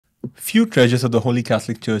Few treasures of the Holy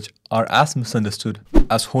Catholic Church are as misunderstood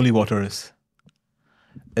as holy water is.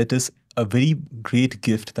 It is a very great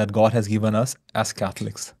gift that God has given us as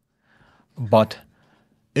Catholics. But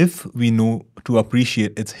if we know to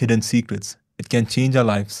appreciate its hidden secrets, it can change our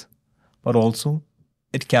lives. But also,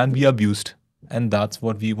 it can be abused, and that's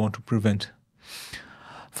what we want to prevent.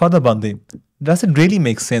 Father Bande, does it really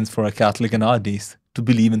make sense for a Catholic in our days to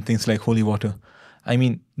believe in things like holy water? I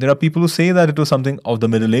mean, there are people who say that it was something of the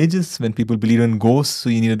Middle Ages when people believed in ghosts, so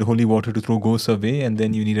you needed holy water to throw ghosts away, and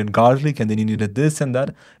then you needed garlic, and then you needed this and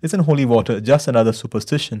that. Isn't holy water just another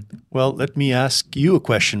superstition? Well, let me ask you a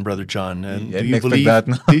question, Brother John. Do you believe that?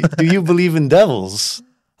 do you believe in devils?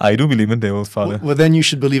 I do believe in devils, Father. Well, then you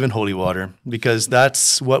should believe in holy water, because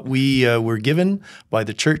that's what we were given by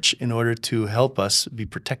the Church in order to help us be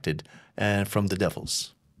protected from the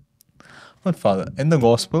devils. But Father, in the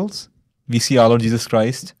Gospels, we see our Lord Jesus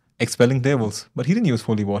Christ expelling devils, but he didn't use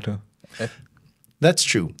holy water. That's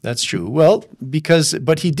true. That's true. Well,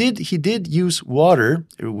 but he did use water.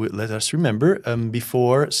 Let us remember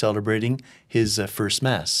before celebrating his first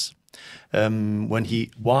Mass, when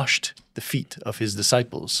he washed the feet of his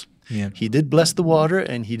disciples. Yeah. He did bless the water,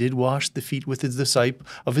 and he did wash the feet with his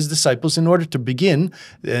disciples in order to begin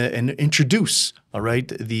and introduce, all right,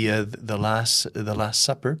 the Last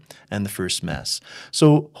Supper and the first Mass.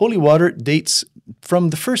 So holy water dates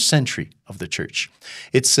from the 1st century of the Church.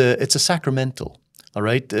 It's a sacramental, all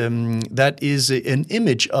right. That is an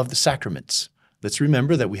image of the sacraments. Let's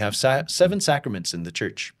remember that we have 7 sacraments in the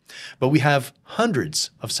Church, but we have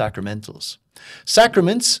hundreds of sacramentals.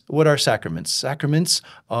 Sacraments, what are sacraments? Sacraments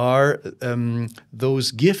are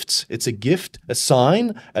those gifts. It's a gift, a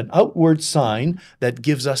sign, an outward sign that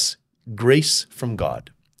gives us grace from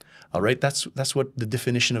God. All right, that's what the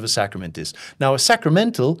definition of a sacrament is. Now, a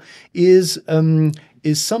sacramental is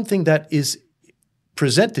something that is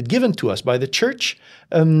presented, given to us by the Church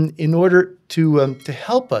in order to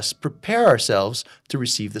help us prepare ourselves to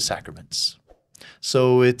receive the sacraments.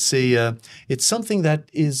 So it's something that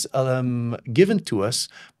is given to us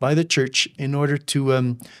by the Church in order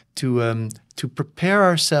to prepare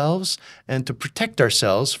ourselves and to protect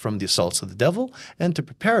ourselves from the assaults of the devil, and to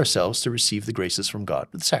prepare ourselves to receive the graces from God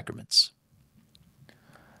with the sacraments.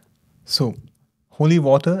 So, holy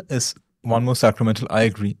water is one more sacramental, I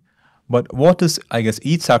agree. But what is, I guess,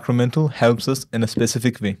 each sacramental helps us in a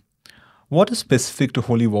specific way. What is specific to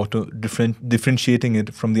holy water, differentiating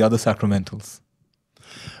it from the other sacramentals?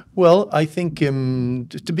 Well, I think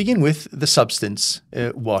to begin with, the substance,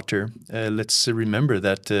 water. Let's remember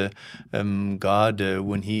that God,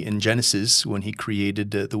 in Genesis, when he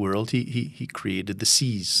created the world, he created the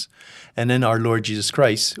seas. And then our Lord Jesus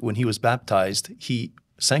Christ, when he was baptized, he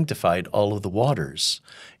sanctified all of the waters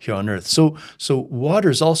here on earth. So water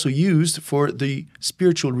is also used for the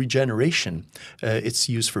spiritual regeneration. It's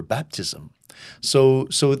used for baptism. So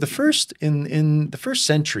in the 1st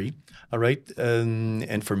century, all right,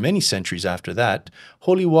 and for many centuries after that,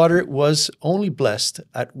 holy water was only blessed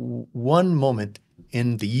at one moment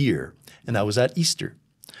in the year, and that was at Easter,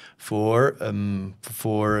 for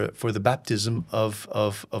the baptism of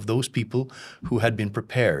those people who had been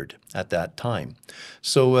prepared at that time.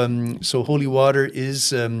 So holy water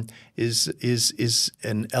is an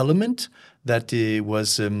element that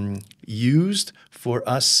was used for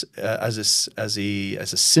us as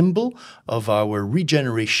a symbol of our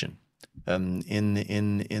regeneration.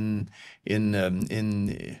 In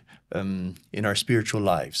our spiritual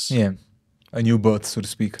lives. Yeah, a new birth, so to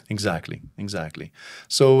speak. Exactly.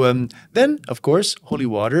 So then, of course, holy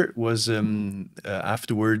water was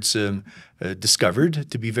afterwards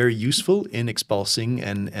discovered to be very useful in expulsing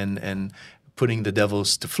and putting the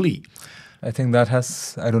devils to flee. I think that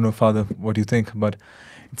has, I don't know, Father, what do you think? But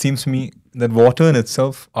it seems to me that water in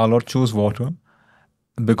itself, our Lord chose water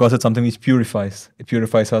because it's something which purifies. It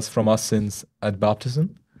purifies us from our sins at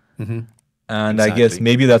baptism. Mm-hmm. And Exactly. I guess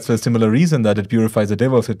maybe that's a similar reason that it purifies the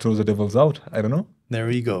devils. It throws the devils out. I don't know.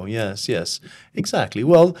 There you go. Yes. Exactly.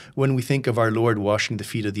 Well, when we think of our Lord washing the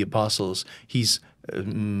feet of the apostles, he's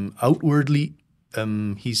outwardly,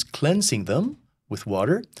 he's cleansing them with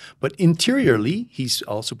water, but interiorly, he's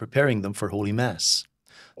also preparing them for Holy Mass.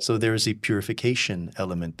 So there is a purification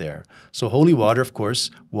element there. So holy water, of course,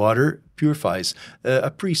 water purifies. A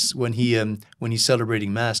priest, when he's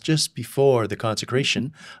celebrating Mass just before the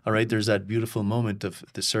consecration, all right, there's that beautiful moment of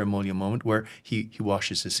the ceremonial moment where he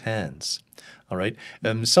washes his hands. All right.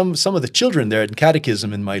 Some of the children there in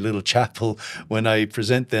catechism in my little chapel, when I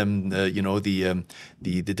present them,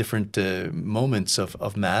 the different moments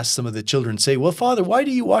of Mass, some of the children say, "Well, Father, why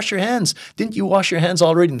do you wash your hands? Didn't you wash your hands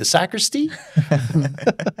already in the sacristy?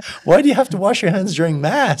 Why do you have to wash your hands during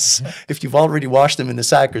Mass if you've already washed them in the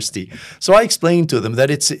sacristy?" So I explained to them that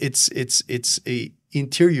it's a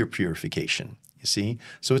interior purification. You see,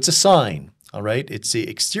 so it's a sign. All right, it's the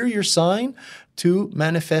exterior sign to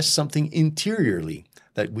manifest something interiorly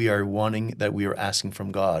that we are wanting, that we are asking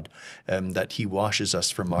from God, that He washes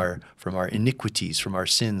us from our iniquities, from our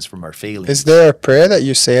sins, from our failings. Is there a prayer that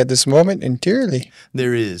you say at this moment interiorly?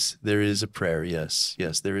 There is a prayer. Yes,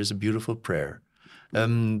 there is a beautiful prayer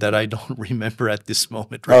that I don't remember at this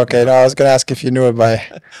moment. Right Okay, now. no, I was going to ask if you knew it by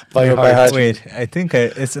heart. Wait, I think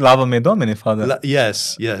it's Lava Me Domine, Father.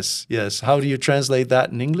 Yes. How do you translate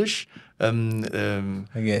that in English?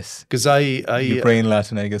 I guess. Because You pray in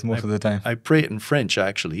Latin, I guess, most of the time. I pray it in French,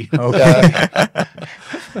 actually. Okay.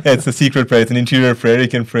 It's a secret prayer. It's an interior prayer. You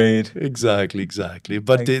can pray it. Exactly.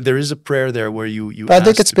 But there is a prayer there where you But I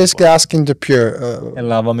think it's basically asking to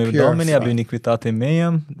Lava me Domine ab iniquitate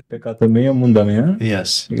meam, peccata meum munda mea.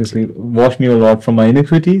 Yes. Basically, wash me, O Lord, from my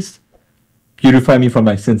iniquities. Purify me from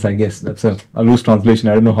my sins, I guess. That's a loose translation.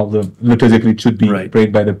 I don't know how liturgically it should be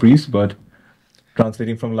prayed by the priest, but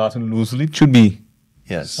translating from Latin loosely, it should be.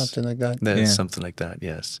 Yes. something like that. Something like that.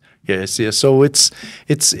 Yes. So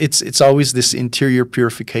it's always this interior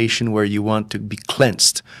purification where you want to be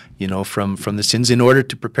cleansed, from the sins in order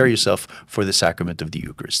to prepare yourself for the sacrament of the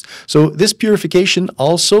Eucharist. So this purification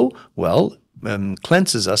also,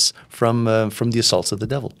 cleanses us from the assaults of the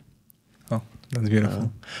devil. Oh, that's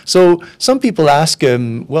beautiful. So some people ask,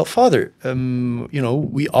 well, Father,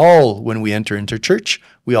 we all, when we enter into church,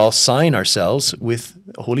 we all sign ourselves with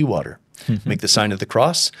holy water. Make the sign of the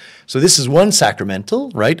cross. So this is one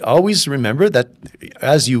sacramental, right? Always remember that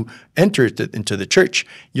as you enter into the church,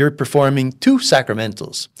 you're performing two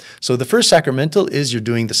sacramentals. So the first sacramental is you're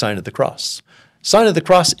doing the sign of the cross. Sign of the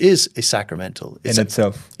cross is a sacramental. In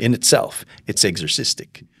itself. In itself. It's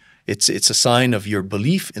exorcistic. It's a sign of your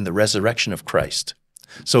belief in the resurrection of Christ.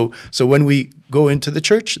 So when we go into the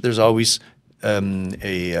church, there's always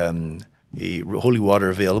a holy water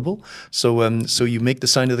available. So you make the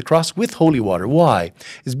sign of the cross with holy water. Why?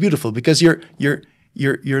 It's beautiful because you're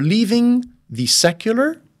leaving the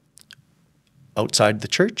secular outside the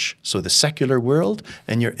church, so the secular world,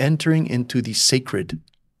 and you're entering into the sacred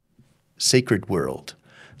world.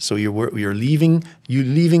 So you're leaving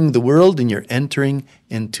the world and you're entering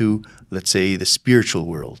into, let's say, the spiritual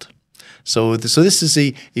world. So this is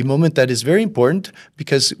a moment that is very important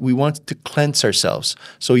because we want to cleanse ourselves.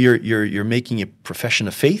 So you're making a profession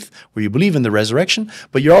of faith where you believe in the resurrection,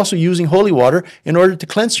 but you're also using holy water in order to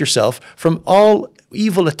cleanse yourself from all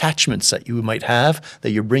evil attachments that you might have,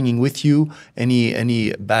 that you're bringing with you,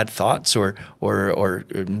 any bad thoughts or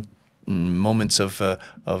moments of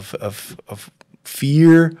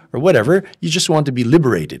fear or whatever. You just want to be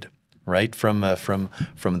liberated, right, from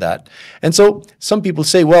that. And so some people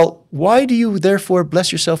say, well, why do you therefore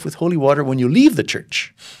bless yourself with holy water when you leave the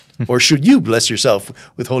church? Or should you bless yourself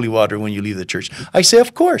with holy water when you leave the church? I say,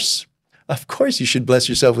 of course. Of course you should bless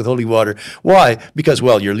yourself with holy water. Why? Because,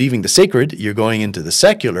 well, you're leaving the sacred, you're going into the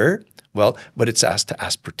secular, but it's asked to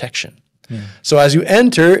ask protection. Yeah. So as you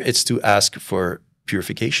enter, it's to ask for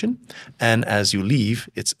purification, and as you leave,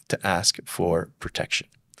 it's to ask for protection.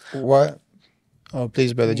 What? Oh,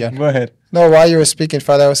 please, Brother John. Go ahead. No, while you were speaking,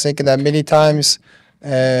 Father, I was thinking that many times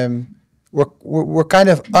we're kind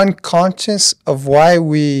of unconscious of why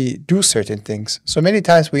we do certain things. So many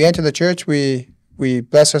times we enter the church, we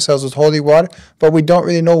bless ourselves with holy water, but we don't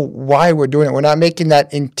really know why we're doing it. We're not making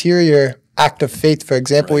that interior act of faith. For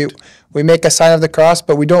example, right. we make a sign of the cross,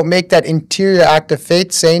 but we don't make that interior act of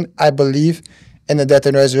faith saying, I believe in the death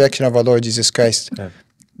and resurrection of our Lord Jesus Christ. Yeah.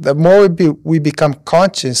 The more we become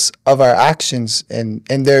conscious of our actions and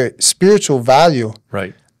their spiritual value,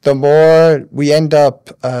 right, the more we end up,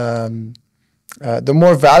 the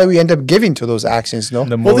more value we end up giving to those actions. No,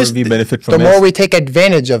 the more we benefit from the more we take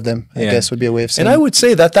advantage of them. I guess would be a way of saying. And I would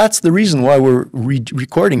say that that's the reason why we're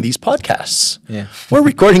recording these podcasts. Yeah, we're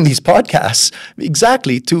recording these podcasts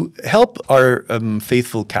exactly to help our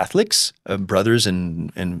faithful Catholics, brothers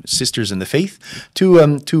and sisters in the faith, to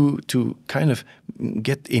kind of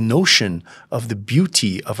get a notion of the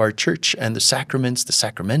beauty of our church and the sacraments, the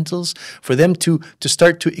sacramentals, for them to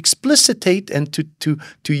start to explicitate and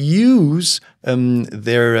to use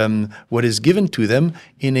their what is given to them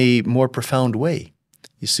in a more profound way.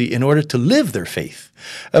 you see, in order to live their faith.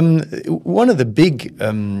 One of the big,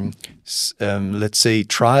 let's say,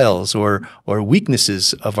 trials or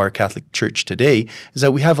weaknesses of our Catholic Church today is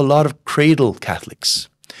that we have a lot of cradle Catholics.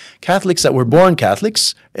 Catholics that were born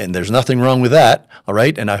Catholics, and there's nothing wrong with that, all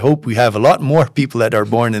right? And I hope we have a lot more people that are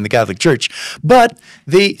born in the Catholic Church. But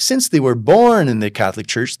since they were born in the Catholic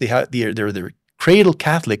Church, they're cradle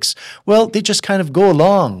Catholics, well, they just kind of go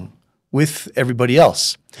along with everybody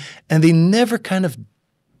else. And they never kind of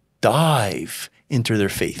dive into their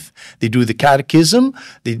faith. They do the catechism,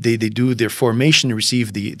 they do their formation to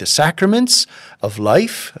receive the sacraments of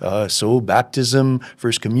life, so baptism,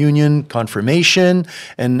 first communion, confirmation,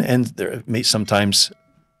 and there may sometimes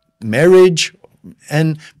marriage,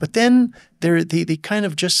 but then they kind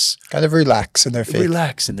of just relax in their faith.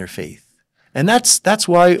 Relax in their faith. And that's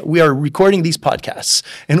why we are recording these podcasts,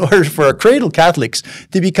 in order for our cradle Catholics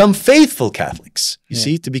to become faithful Catholics, you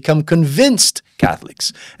see, to become convinced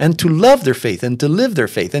Catholics, and to love their faith and to live their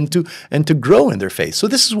faith and to grow in their faith. So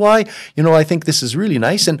this is why, I think this is really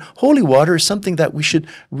nice. And holy water is something that we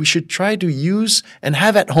should try to use and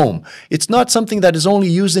have at home. It's not something that is only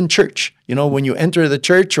used in church. When you enter the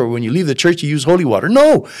church or when you leave the church, you use holy water.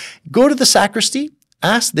 No, go to the sacristy.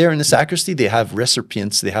 Ask there in the sacristy. They have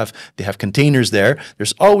recipients. They have containers there.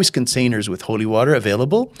 There's always containers with holy water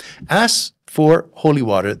available. Ask for holy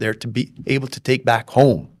water there to be able to take back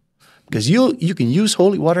home, because you can use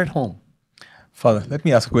holy water at home. Father, let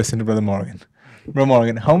me ask a question to Brother Morgan. Brother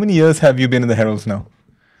Morgan, how many years have you been in the Heralds now?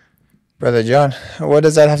 Brother John, what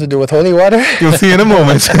does that have to do with holy water? You'll see in a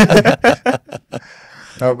moment.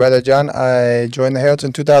 No, Brother John, I joined the Heralds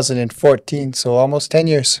in 2014, so almost 10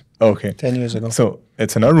 years. Okay. 10 years ago. So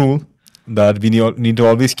it's in our rule that we need to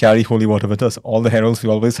always carry holy water with us. All the Heralds, we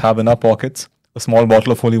always have in our pockets a small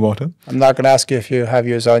bottle of holy water. I'm not going to ask you if you have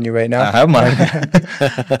yours on you right now. I have mine.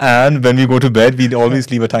 And when we go to bed, we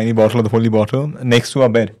always leave a tiny bottle of the holy water next to our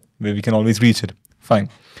bed, where we can always reach it. Fine.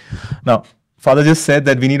 Now, Father just said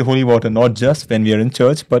that we need holy water not just when we are in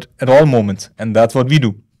church, but at all moments. And that's what we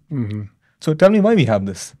do. Mm-hmm. So tell me why we have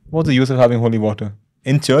this. What's the use of having holy water?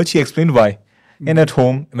 In church, he explained why. And at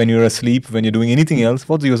home, when you're asleep, when you're doing anything else,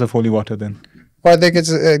 what's the use of holy water then? Well, I think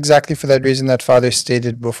it's exactly for that reason that Father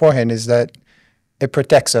stated beforehand, is that it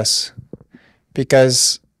protects us.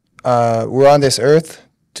 Because we're on this earth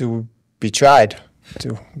to be tried,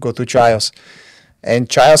 to go through trials. And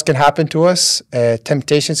trials can happen to us,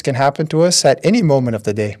 temptations can happen to us at any moment of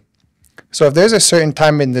the day. So if there's a certain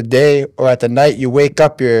time in the day or at the night you wake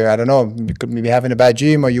up, you could be having a bad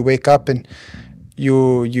dream, or you wake up and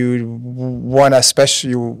you want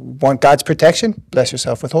God's protection, bless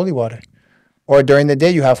yourself with holy water. Or during the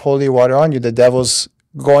day you have holy water on you, the devil's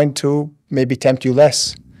going to maybe tempt you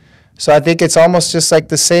less. So I think it's almost just like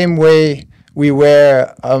the same way we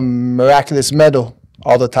wear a miraculous medal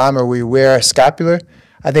all the time, or we wear a scapular.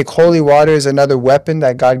 I think holy water is another weapon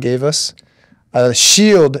that God gave us, a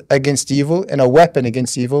shield against evil and a weapon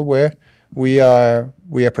against evil, where we are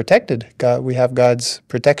protected. We have God's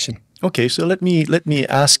protection. Okay, so let me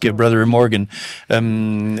ask you, Brother Morgan,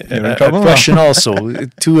 a question also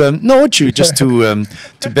to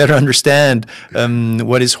better understand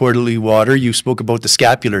what is holy water. You spoke about the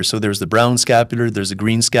scapular. So there's the brown scapular, there's the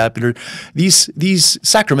green scapular. These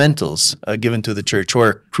sacramentals given to the church,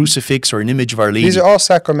 or crucifix, or an image of Our Lady. These are all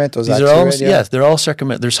sacramentals. Yes, they're all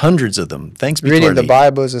sacrament. There's hundreds of them. Thanks be to Our Lady. Reading the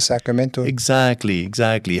Bible is a sacramental. Exactly.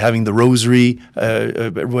 Having the rosary,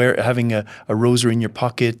 having a rosary in your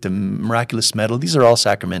pocket, miraculous medal. These are all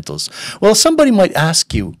sacramentals. Well, somebody might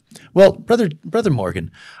ask you, well, Brother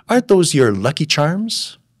Morgan, aren't those your lucky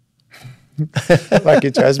charms?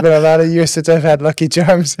 Lucky charms. It's been a lot of years since I've had lucky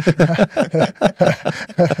charms.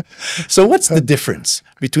 So what's the difference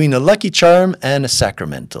between a lucky charm and a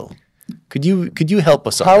sacramental? Could you help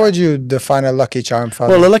us on How that? would you define a lucky charm,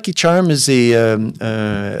 Father? Well, a lucky charm is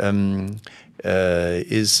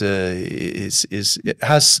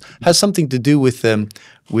has something to do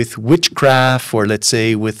with witchcraft, or let's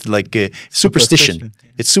say with like superstition.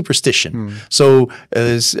 It's superstition. So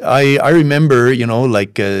I remember,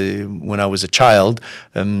 when I was a child,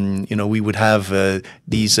 we would have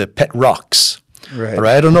these pet rocks. Right. All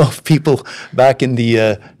right. I don't know if people back in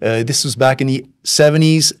the this was back in the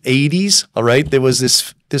 70s, 80s. All right. There was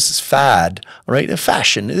this fad. All right, a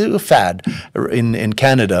fad in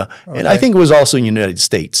Canada, okay. And I think it was also in the United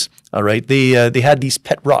States. All right. They had these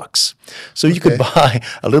pet rocks, so you could buy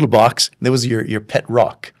a little box. There was your pet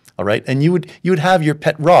rock. All right, and you would have your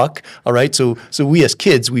pet rock. All right, so we as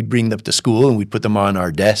kids, we'd bring them to school and we'd put them on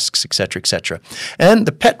our desks, etc., etc. And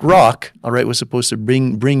the pet rock, all right, was supposed to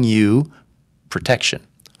bring you protection.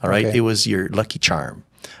 All right, It was your lucky charm.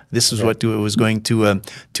 This is what was going to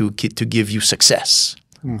give you success.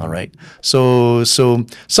 All right. So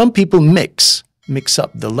some people mix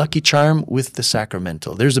up the lucky charm with the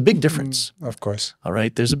sacramental. There's a big difference. Of course. All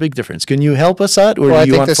right. There's a big difference. Can you help us out, or Well, I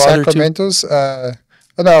do you think want the Father to? sacramentals,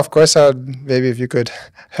 no, of course, maybe if you could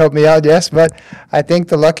help me out, yes. But I think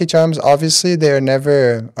the lucky charms, obviously, they are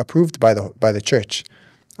never approved by the church.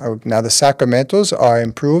 Now, the sacramentals are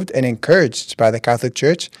improved and encouraged by the Catholic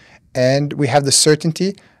Church, and we have the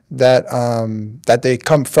certainty that that they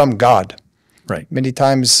come from God. Right. Many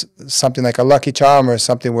times, something like a lucky charm or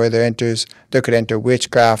something where there could enter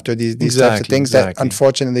witchcraft or these types of things that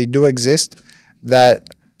unfortunately do exist, that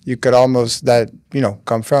you could almost,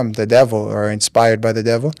 come from the devil or inspired by the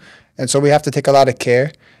devil. And so we have to take a lot of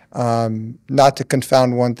care not to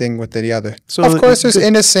confound one thing with the other. So of course, there's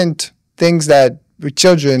innocent things that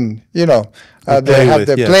children, they have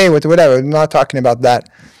to play with, whatever. I'm not talking about that.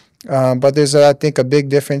 But there's, I think, a big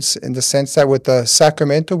difference in the sense that with the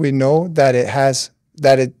sacramental, we know that it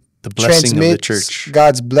the blessing of the church,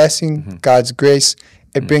 God's blessing, God's grace.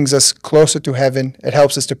 It brings us closer to heaven. It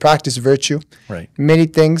helps us to practice virtue. Right. Many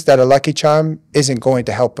things that a lucky charm isn't going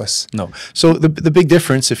to help us. No. So the big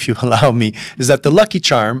difference, if you allow me, is that the lucky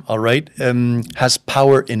charm, all right, has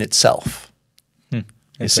power in itself.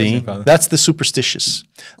 You see, that's the superstitious.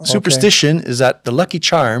 Superstition is that the lucky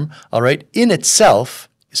charm, all right, in itself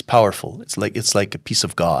is powerful. It's like a piece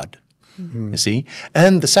of God. You see,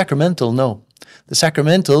 and the sacramental, no. The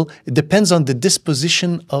sacramental, it depends on the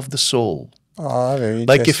disposition of the soul. Very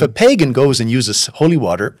like if a pagan goes and uses holy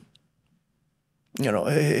water,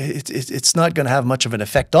 it's not going to have much of an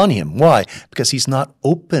effect on him. Why? Because he's not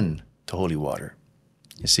open to holy water.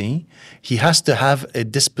 You see? He has to have a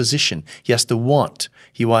disposition. He has to want.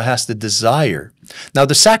 He has to desire. Now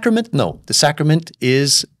the sacrament, no. The sacrament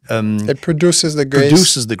is... it produces the grace.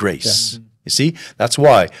 Produces the grace. Yeah. You see? That's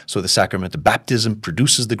why. So the sacrament of baptism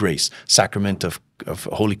produces the grace. Sacrament of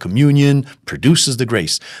Holy Communion produces the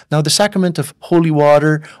grace. Now the sacrament of holy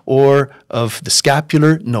water or of the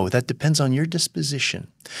scapular, no, that depends on your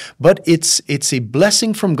disposition. But it's a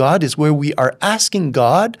blessing from God, is where we are asking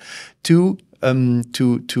God to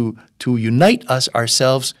unite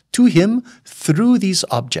ourselves to Him through these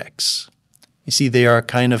objects. You see, they are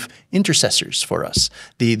kind of intercessors for us.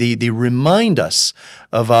 They remind us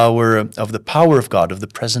of the power of God, of the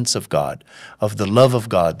presence of God, of the love of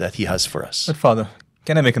God that He has for us. But Father,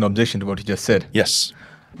 can I make an objection to what you just said? Yes.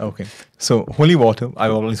 Okay. So holy water,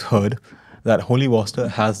 I've always heard that holy water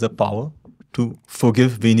has the power to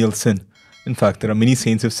forgive venial sin. In fact, there are many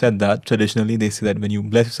saints who have said that. Traditionally, they say that when you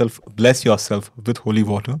bless yourself with holy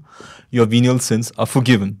water, your venial sins are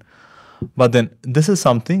forgiven. But then this is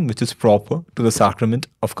something which is proper to the sacrament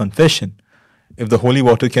of confession. If the holy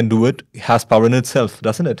water can do it, it has power in itself,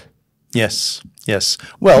 doesn't it? Yes, yes.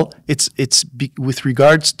 Well, it's with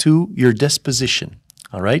regards to your disposition.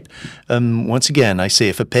 All right. Once again, I say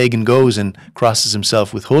if a pagan goes and crosses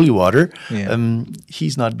himself with holy water,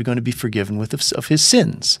 he's not going to be forgiven of his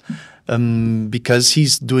sins. Because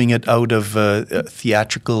he's doing it out of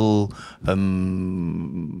theatrical.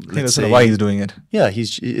 Let's say why he's doing it. Yeah,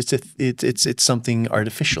 it's something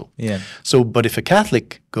artificial. Yeah. So, but if a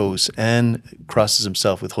Catholic goes and crosses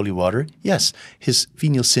himself with holy water, yes, his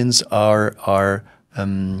venial sins are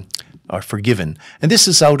forgiven, and this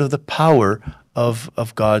is out of the power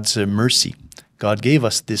of God's mercy. God gave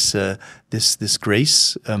us this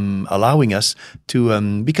grace, allowing us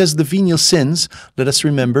to, because the venial sins, let us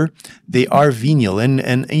remember, they are venial,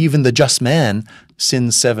 and even the just man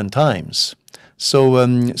sins 7 times.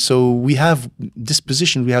 So we have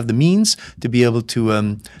disposition, we have the means to be able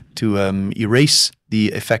to erase the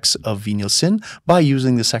effects of venial sin by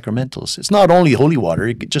using the sacramentals. It's not only holy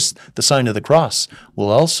water, just the sign of the cross will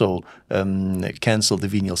also cancel the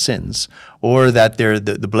venial sins, or that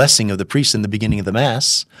the blessing of the priest in the beginning of the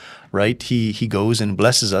Mass, right? He goes and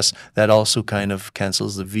blesses us. That also kind of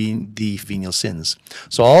cancels the venial sins.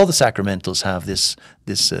 So all the sacramentals have this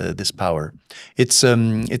power. It's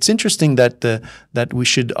interesting that we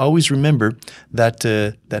should always remember that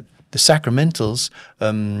the sacramentals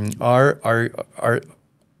are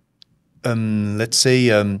let's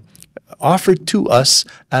say offered to us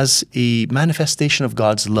as a manifestation of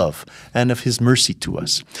God's love and of His mercy to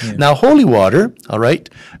us. Yeah. Now, holy water, all right,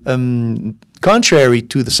 contrary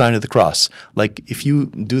to the sign of the cross, like if you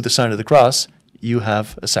do the sign of the cross, you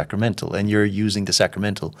have a sacramental and you're using the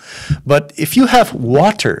sacramental. But if you have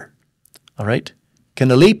water, all right,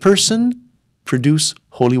 can a lay person produce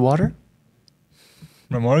holy water?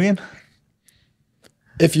 Morgan?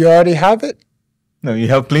 If you already have it? No, you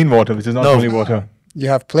have plain water, which is not holy water. You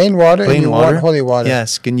have plain water and you want holy water.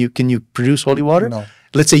 Yes. Can you produce holy water? No.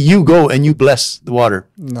 Let's say you go and you bless the water.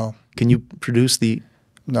 No. Can you produce the...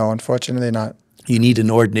 No, unfortunately not. You need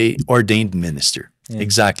an ordained minister.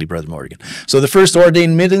 Exactly, Brother Morgan. So the first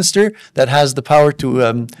ordained minister that has the power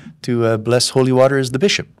to bless holy water is the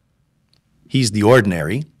bishop. He's the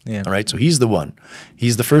ordinary, all right? So he's the one.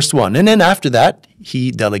 He's the first one. And then after that,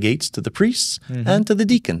 he delegates to the priests and to the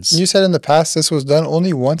deacons. You said in the past this was done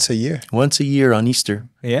only once a year. Once a year on Easter.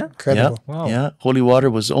 Yeah? Incredible. Yeah, Wow. yeah. Holy water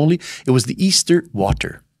was it was the Easter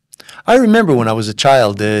water. I remember when I was a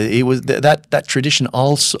child, it was that tradition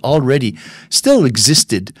also already still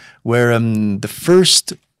existed, where the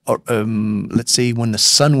first, let's say, when the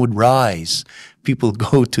sun would rise, people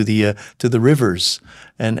go to the rivers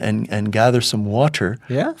and gather some water.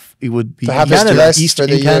 Yeah? It would be To have this blessed for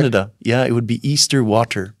the in year. Canada. Yeah, it would be Easter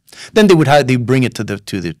water. Then they bring it to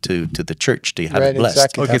the church. They have Right, it blessed.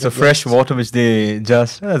 exactly. Okay, Have so it fresh blessed. water which they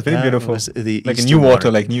just... that's very Yeah, it beautiful. was the Like a Easter new water,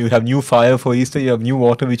 water. like you have new fire for Easter, you have new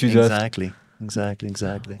water which you just...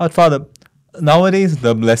 Exactly. But Father, nowadays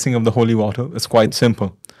the blessing of the holy water is quite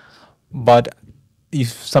simple. But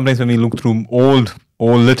sometimes when we look through old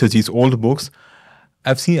liturgies, old books,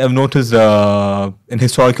 I've noticed in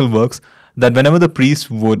historical works that whenever the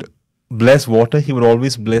priest would bless water, he would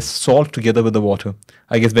always bless salt together with the water.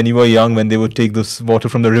 I guess when you were young, when they would take this water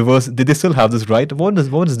from the rivers, did they still have this right? What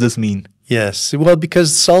does this mean? Yes, well,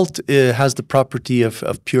 because salt has the property of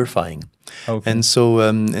purifying. Okay. And so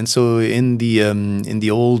in the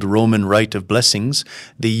old Roman rite of blessings,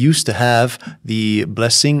 they used to have the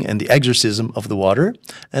blessing and the exorcism of the water,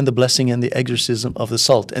 and the blessing and the exorcism of the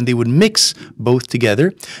salt, and they would mix both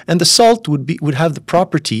together. And the salt would have the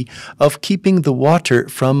property of keeping the water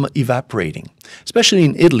from evaporating. Especially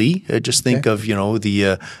in Italy, just think of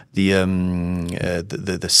the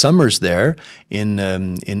summers there in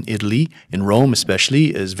Italy, in Rome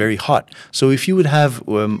especially, is very hot. So if you would have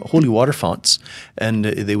holy water founts and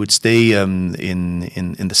they would stay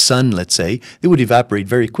in the sun, let's say, they would evaporate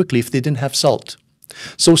very quickly if they didn't have salt.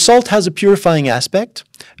 So salt has a purifying aspect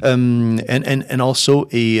and also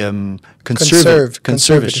a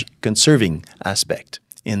conserving aspect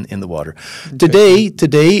in the water. Today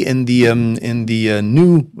in the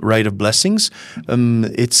new rite of blessings,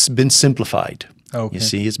 it's been simplified. Okay. You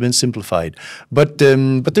see, it's been simplified. But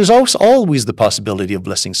there's always the possibility of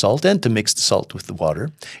blessing salt and to mix the salt with the water.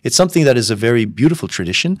 It's something that is a very beautiful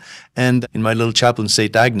tradition. And in my little chapel in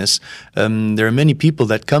St. Agnes, there are many people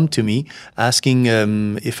that come to me asking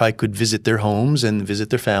if I could visit their homes and visit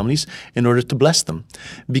their families in order to bless them.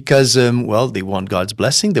 Because, they want God's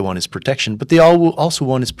blessing, they want His protection, but they also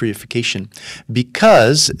want His purification.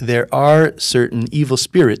 Because there are certain evil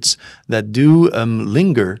spirits that do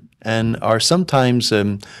linger and are sometimes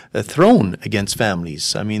thrown against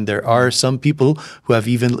families. I mean, there are some people who have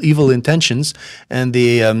evil intentions, and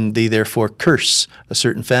they therefore curse a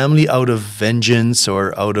certain family out of vengeance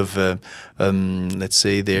or out of, let's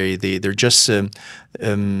say, they're just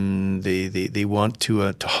they want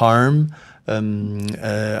to harm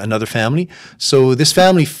another family. So this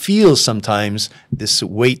family feels sometimes this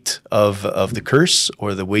weight of the curse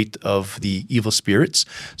or the weight of the evil spirits.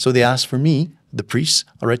 So they ask for me, the priests,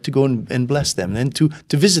 all right, to go and bless them and to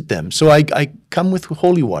visit them. So I come with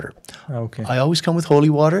holy water. Okay. I always come with holy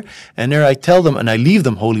water, and there I tell them, and I leave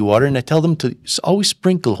them holy water, and I tell them to always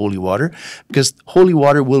sprinkle holy water, because holy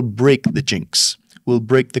water will break the jinx, will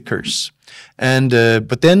break the curse. And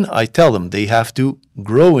but then I tell them they have to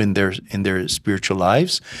grow in their spiritual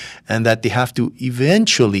lives, and that they have to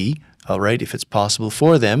eventually, all right, if it's possible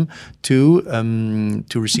for them, to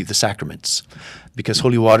receive the sacraments. Because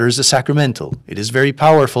holy water is a sacramental. It is very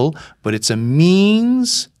powerful, but it's a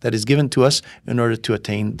means that is given to us in order to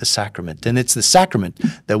attain the sacrament. And it's the sacrament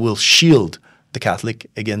that will shield the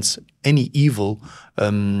Catholic against any evil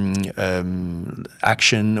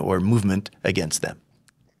action or movement against them.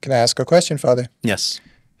 Can I ask a question, Father? Yes.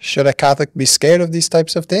 Should a Catholic be scared of these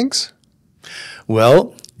types of things?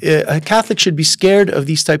 Well, a Catholic should be scared of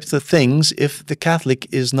these types of things if the Catholic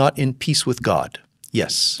is not in peace with God.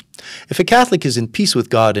 Yes. If a Catholic is in peace with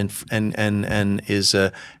God and is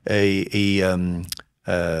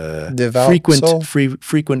Devout frequent soul.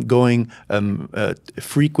 frequent going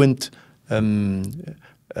Frequents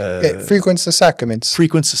the sacraments.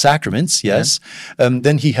 frequents the sacraments, yes,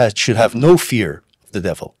 then he should have no fear of the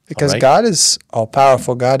devil. Because all right? God is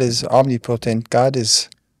all-powerful. God is omnipotent. God is...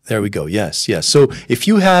 There we go. Yes. So if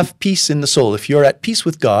you have peace in the soul, if you're at peace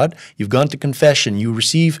with God, you've gone to confession, you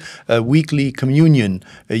receive weekly communion,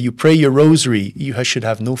 you pray your rosary, you should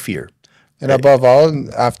have no fear. And above all,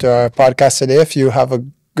 after our podcast today, if you have a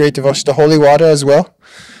great devotion to holy water as well.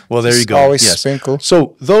 Well, there you Just go. always Yes. sprinkle.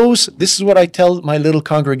 So this is what I tell my little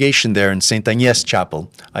congregation there in St. Agnes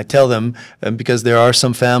Chapel. I tell them, because there are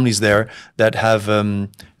some families there that have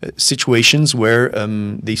situations where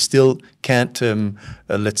they still can't,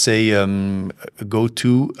 let's say, go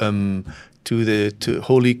to the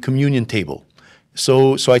Holy Communion table.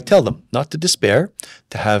 So I tell them not to despair,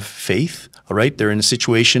 to have faith. All right, they're in a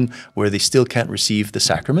situation where they still can't receive the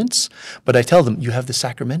sacraments, but I tell them you have the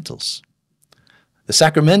sacramentals. The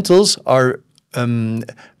sacramentals are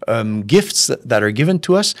gifts that are given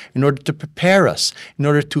to us in order to prepare us, in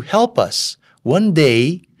order to help us one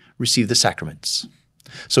day receive the sacraments.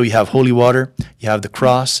 So you have holy water, you have the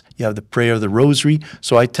cross, you have the prayer of the rosary.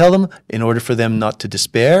 So I tell them, in order for them not to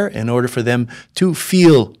despair, in order for them to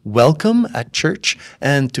feel welcome at church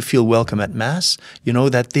and to feel welcome at Mass,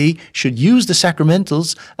 that they should use the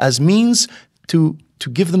sacramentals as means to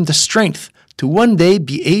give them the strength to one day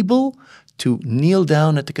be able to kneel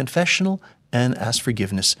down at the confessional and ask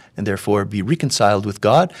forgiveness, and therefore be reconciled with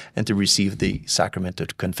God, and to receive the sacrament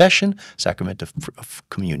of confession, sacrament of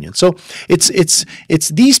communion. So it's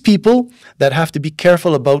these people that have to be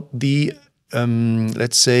careful about the,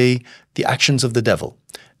 let's say, the actions of the devil.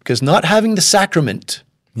 Because not having the sacrament,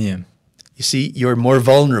 Yeah. you see, you're more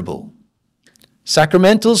vulnerable.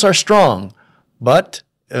 Sacramentals are strong, but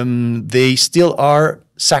they still are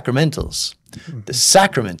sacramentals. The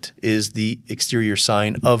sacrament is the exterior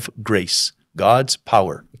sign of grace, God's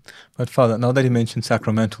power. But Father, now that you mentioned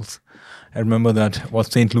sacramentals, I remember that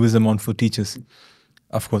what St. Louis de Montfort teaches,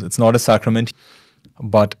 of course, it's not a sacrament,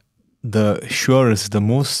 but the surest, the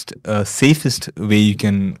most safest way you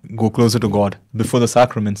can go closer to God before the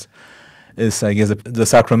sacraments is, I guess, the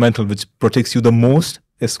sacramental, which protects you the most,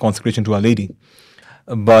 is consecration to Our Lady.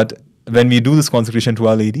 But when we do this consecration to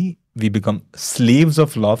Our Lady, we become slaves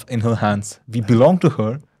of love in her hands. We belong to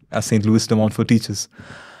her, as St. Louis de Montfort teaches.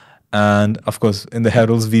 And of course, in the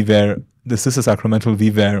heralds, we wear, this is a sacramental, we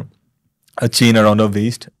wear a chain around our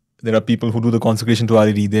waist. There are people who do the consecration to Our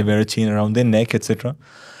Lady, they wear a chain around their neck, etc.,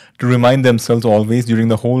 to remind themselves always during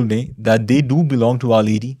the whole day that they do belong to Our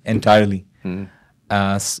Lady entirely,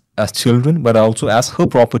 as children, but also as her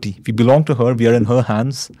property. We belong to her, we are in her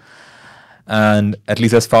hands. And at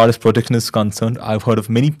least as far as protection is concerned, I've heard of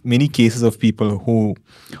many cases of people who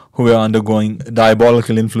were undergoing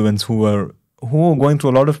diabolical influence, who were going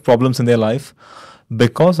through a lot of problems in their life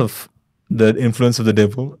because of the influence of the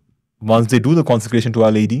devil. Once they do the consecration to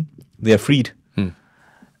Our Lady, they are freed.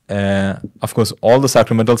 Of course, all the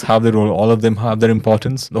sacramentals have their role. All of them have their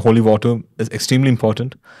importance. The holy water is extremely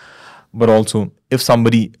important. But also, if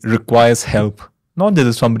somebody requires help, not that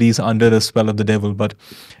if somebody is under the spell of the devil, but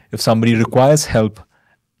if somebody requires help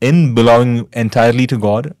in belonging entirely to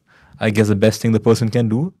God, I guess the best thing the person can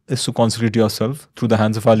do is to consecrate yourself through the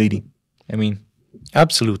hands of Our Lady. I mean,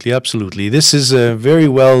 absolutely, absolutely. This is very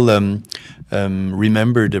well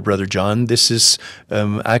remembered, Brother John. This is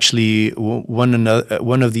actually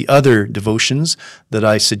one of the other devotions that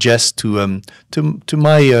I suggest to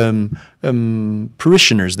my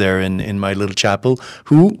parishioners there in my little chapel,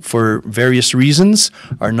 who, for various reasons,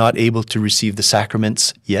 are not able to receive the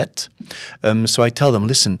sacraments yet. So I tell them,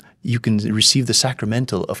 listen, you can receive the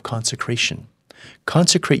sacramental of consecration.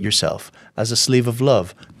 Consecrate yourself as a slave of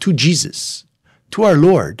love to Jesus, to our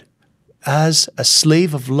Lord, as a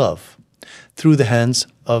slave of love through the hands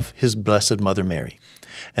of His Blessed Mother Mary.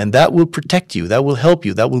 And that will protect you, that will help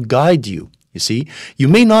you, that will guide you. You see, you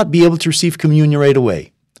may not be able to receive communion right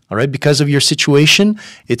away, all right? Because of your situation,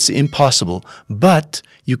 it's impossible. But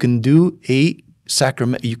you can do a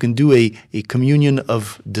sacrament, you can do a communion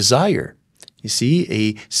of desire, you see,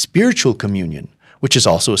 a spiritual communion, which is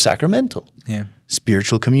also a sacramental. Yeah.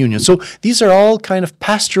 Spiritual communion. So these are all kind of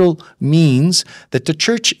pastoral means that the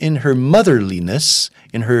Church, in her motherliness,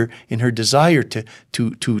 in her desire to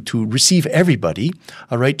receive everybody,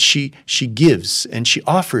 all right, she gives and she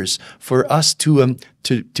offers for us to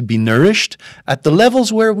be nourished at the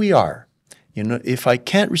levels where we are. You know, if I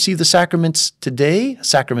can't receive the sacrament today,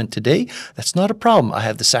 that's not a problem. I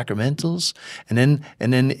have the sacramentals, and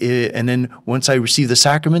then once I receive the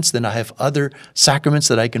sacraments, then I have other sacraments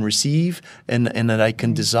that I can receive and that I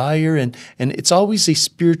can desire, and it's always a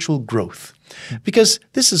spiritual growth, because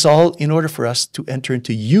this is all in order for us to enter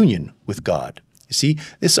into union with God. You see,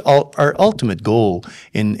 this is our ultimate goal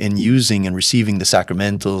in using and receiving the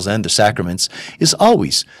sacramentals and the sacraments is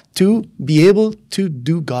always to be able to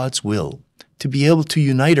do God's will, to be able to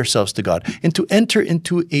unite ourselves to God and to enter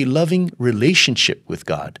into a loving relationship with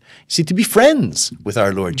God. See, to be friends with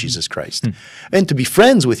our Lord Jesus Christ. And to be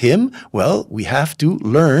friends with Him, well, we have to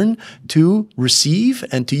learn to receive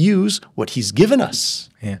and to use what He's given us.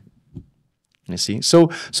 Yeah. You see, so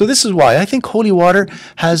this is why I think holy water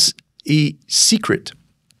has a secret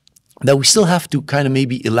that we still have to kind of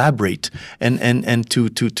maybe elaborate and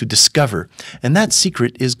to discover. And that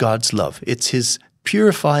secret is God's love. It's His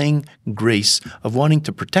purifying grace of wanting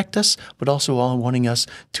to protect us, but also wanting us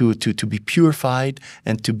to be purified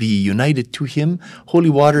and to be united to Him. Holy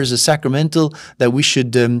water is a sacramental that we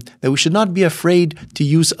should not be afraid to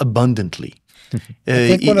use abundantly. I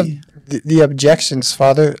think one of the objections,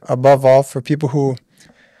 Father, above all, for people who,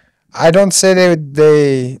 I don't say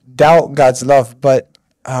they doubt God's love, but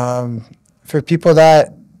for people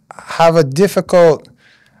that have a difficult,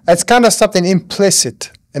 it's kind of something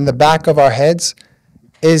implicit in the back of our heads,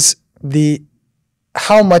 is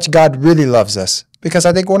how much God really loves us. Because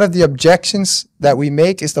I think one of the objections that we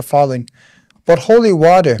make is the following: but holy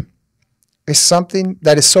water is something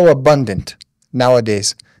that is so abundant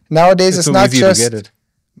nowadays. Nowadays, it's so not easy just to get it.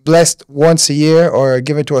 blessed once a year or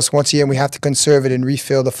given to us once a year and we have to conserve it and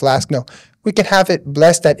refill the flask. No, we can have it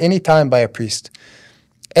blessed at any time by a priest.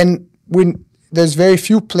 And there's very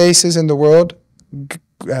few places in the world,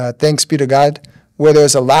 thanks be to God, where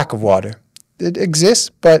there's a lack of water. It exists,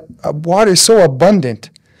 but water is so abundant.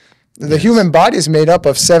 The human body is made up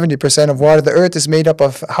of 70% of water. The earth is made up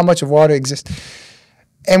of how much of water exists.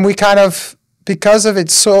 And we kind of, because of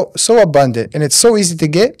it's so abundant and it's so easy to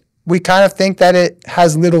get, we kind of think that it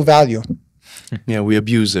has little value. Yeah, we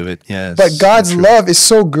abuse of it, yes. But God's love is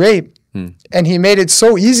so great, and He made it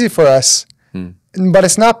so easy for us. But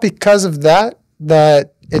it's not because of that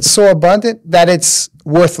it's so abundant that it's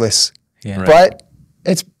worthless. Yeah. Right. But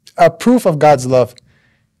it's a proof of God's love.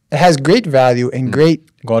 It has great value and great...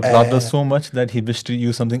 God loved us so much that He wished to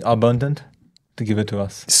use something abundant to give it to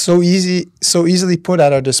us. So easily put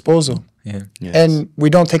at our disposal. Yeah. Yes. And we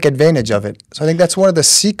don't take advantage of it. So I think that's one of the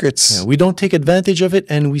secrets. Yeah, we don't take advantage of it,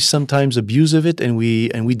 and we sometimes abuse of it, and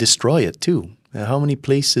we destroy it too. How many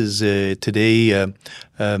places today,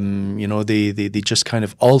 they just kind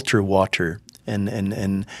of alter water,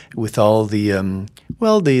 and with all the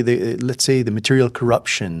let's say the material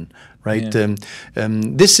corruption, right? Yeah.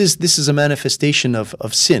 This is a manifestation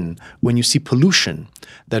of sin. When you see pollution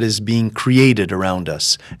that is being created around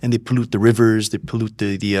us, and they pollute the rivers, they pollute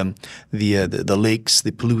the lakes,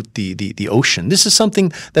 they pollute the ocean. This is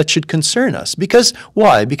something that should concern us. Because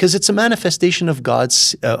why? Because it's a manifestation of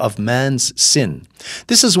of man's sin.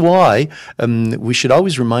 This is why we should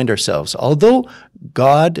always remind ourselves, although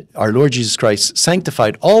God, our Lord Jesus Christ,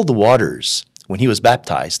 sanctified all the waters when He was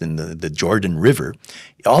baptized in the Jordan River,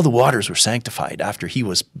 all the waters were sanctified after He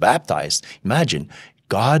was baptized. Imagine,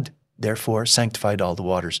 God therefore sanctified all the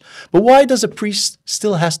waters. But why does a priest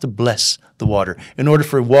still has to bless the water in order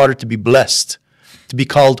for water to be blessed, to be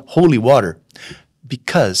called holy water?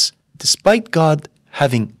 Because despite God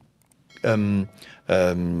having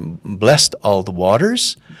blessed all the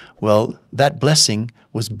waters, well, that blessing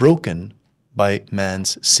was broken by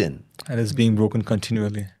man's sin. And it's being broken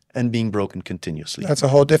continually. And being broken continuously. That's a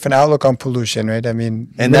whole different outlook on pollution, right? I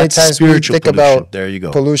mean, And many that's times spiritual we think pollution. about There you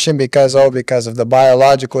go. pollution because of the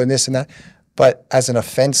biological and this and that, but as an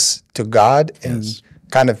offense to God and Yes.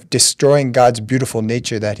 kind of destroying God's beautiful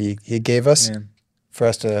nature that He gave us Yeah. for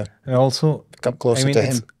us to And also, come closer to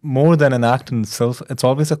it's Him. more than an act in itself. It's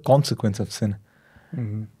always a consequence of sin.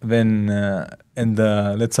 When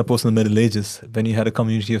let's suppose in the Middle Ages, when you had a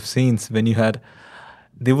community of saints,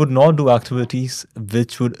 they would not do activities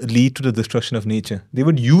which would lead to the destruction of nature. They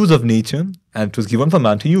would use of nature, and it was given for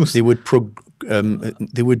man to use, They would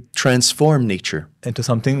transform nature. into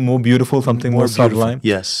something more beautiful, something more beautiful. sublime.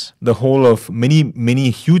 Yes. The whole of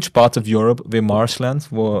many huge parts of Europe were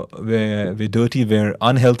marshlands, were dirty, were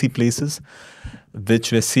unhealthy places,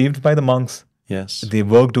 which were saved by the monks. Yes. They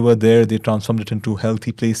worked over there, they transformed it into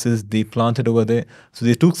healthy places, they planted over there. So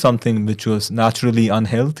they took something which was naturally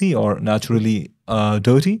unhealthy or naturally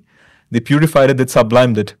dirty, they purified it, they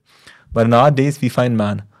sublimed it. But in our days, we find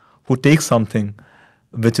man who takes something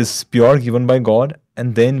which is pure, given by God,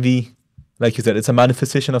 and then we, like you said, it's a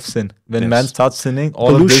manifestation of sin. When Yes. man starts sinning,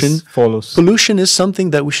 all of this follows. Pollution is something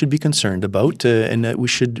that we should be concerned about, and that we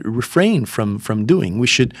should refrain from doing. We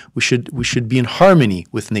should be in harmony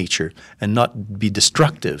with nature and not be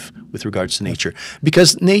destructive with regards to nature, because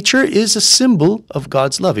nature is a symbol of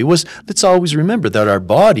God's love. Let's always remember that our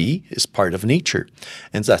body is part of nature,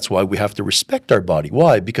 and that's why we have to respect our body.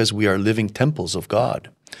 Why? Because we are living temples of God.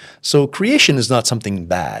 So creation is not something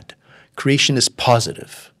bad. Creation is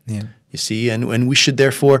positive. Yeah. You see, and we should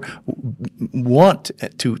therefore want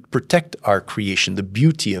to protect our creation, the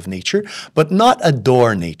beauty of nature, but not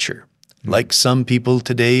adore nature. Like some people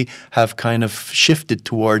today have kind of shifted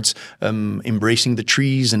towards embracing the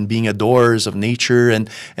trees and being adorers of nature and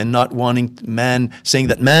not wanting man, saying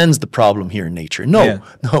that man's the problem here in nature. No,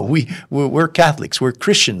 no, we're Catholics, we're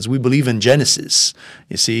Christians, we believe in Genesis.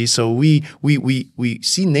 You see, so we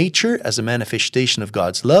see nature as a manifestation of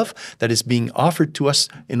God's love that is being offered to us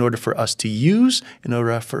in order for us to use, in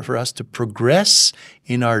order for us to progress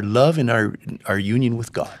in our love, in our union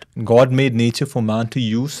with God. God made nature for man to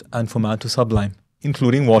use and for man to sublime,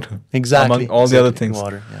 including water. Exactly. Among all the other things.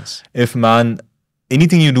 Water, yes. If man,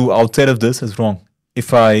 anything you do outside of this is wrong.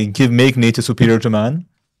 If I make nature superior to man,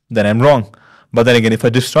 then I'm wrong. But then again, if I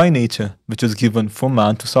destroy nature, which is given for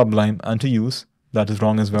man to sublime and to use, that is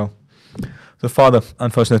wrong as well. So Father,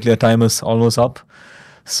 unfortunately our time is almost up.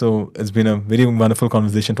 So it's been a very wonderful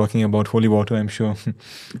conversation talking about holy water. I'm sure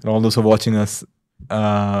all those who are watching us,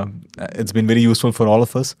 it's been very useful for all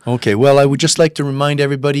of us. Okay, well, I would just like to remind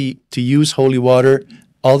everybody to use holy water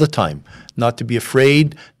all the time, not to be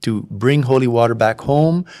afraid to bring holy water back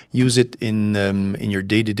home. Use it in your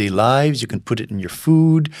day-to-day lives. You can put it in your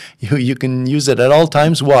food. You can use it at all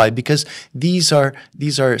times. Why? Because these are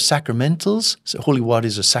sacramentals. So holy water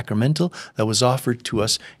is a sacramental that was offered to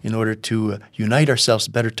us in order to unite ourselves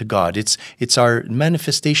better to God. It's our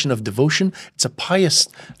manifestation of devotion. It's a pious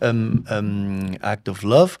act of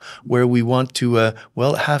love where we want to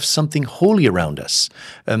have something holy around us,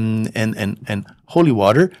 and holy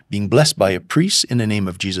water, being blessed by a priest in the name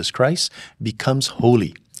of Jesus Christ, becomes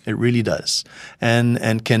holy. It really does.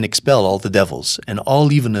 And can expel all the devils and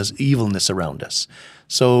all evilness around us.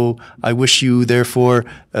 So I wish you, therefore,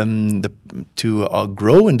 to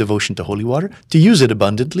grow in devotion to holy water, to use it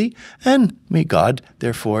abundantly, and may God,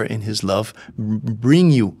 therefore, in His love,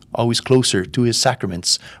 bring you always closer to His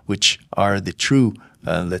sacraments, which are the true,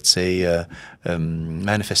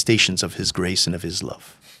 manifestations of His grace and of His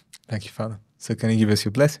love. Thank you, Father. So can you give us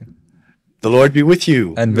your blessing? The Lord be with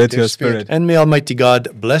you. And with your spirit. And may Almighty God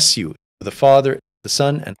bless you, the Father, the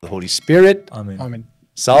Son, and the Holy Spirit. Amen. Amen.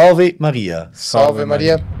 Salve Maria. Salve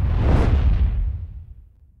Maria.